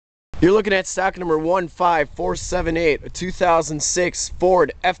You're looking at stock number 15478, a 2006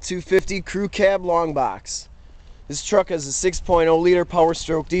 Ford F250 Crew Cab Long Box. This truck has a 6.0 liter Power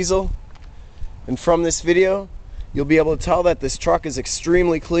Stroke diesel, and from this video you'll be able to tell that this truck is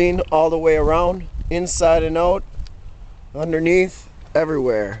extremely clean all the way around, inside and out, underneath,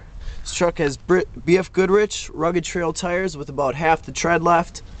 everywhere. This truck has BF Goodrich rugged trail tires with about half the tread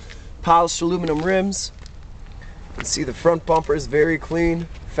left, polished aluminum rims. You can see the front bumper is very clean,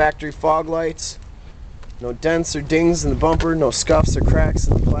 factory fog lights, no dents or dings in the bumper, no scuffs or cracks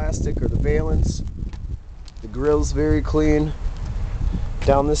in the plastic or the valence. The grill's very clean.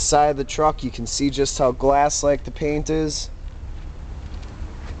 Down this side of the truck you can see just how glass-like the paint is,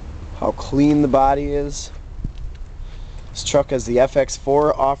 how clean the body is. This truck has the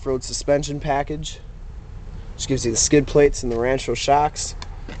FX4 off-road suspension package, which gives you the skid plates and the Rancho shocks.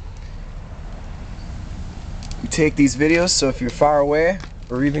 You take these videos so if you're far away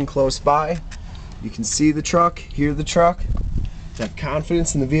or even close by, you can see the truck, hear the truck, have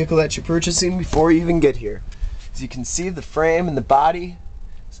confidence in the vehicle that you're purchasing before you even get here. As you can see, the frame and the body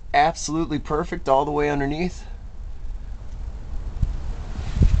is absolutely perfect all the way underneath.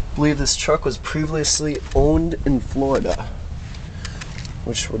 I believe this truck was previously owned in Florida,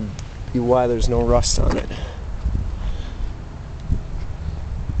 which would be why there's no rust on it.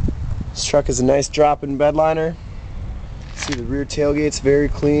 This truck is a nice drop-in bed liner. See the rear tailgate's very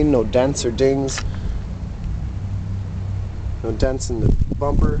clean, no dents or dings, no dents in the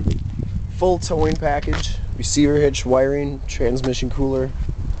bumper. Full towing package, receiver hitch, wiring, transmission cooler.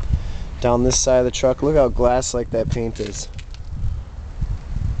 Down this side of the truck, look how glass-like that paint is.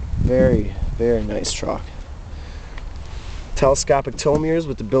 Very, very nice truck. Telescopic tow mirrors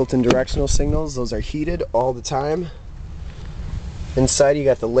with the built-in directional signals. Those are heated all the time. Inside you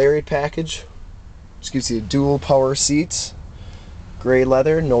got the Lariat package, which gives you dual power seats. Gray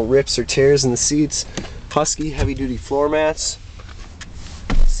leather, no rips or tears in the seats. Husky heavy-duty floor mats.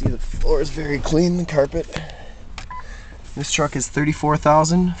 See, the floor is very clean, the carpet. This truck is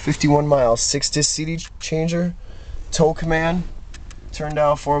 34,051 miles, 6-disc CD changer, tow command, turn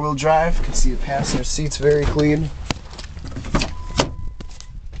down 4-wheel drive. You can see the passenger seat's very clean.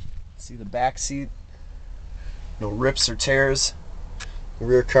 See the back seat, no rips or tears. The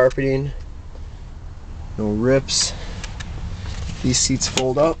rear carpeting, no rips. These seats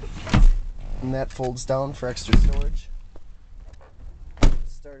fold up, and that folds down for extra storage.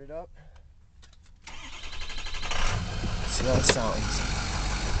 Start it up. See how it sounds.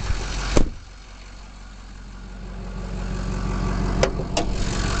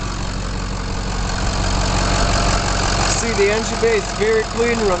 See the engine bay is very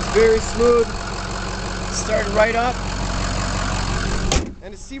clean, runs very smooth. Started right up.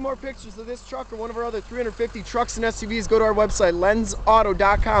 And to see more pictures of this truck or one of our other 350 trucks and SUVs, go to our website,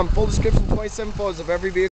 lensauto.com. Full description, 27 photos of every vehicle.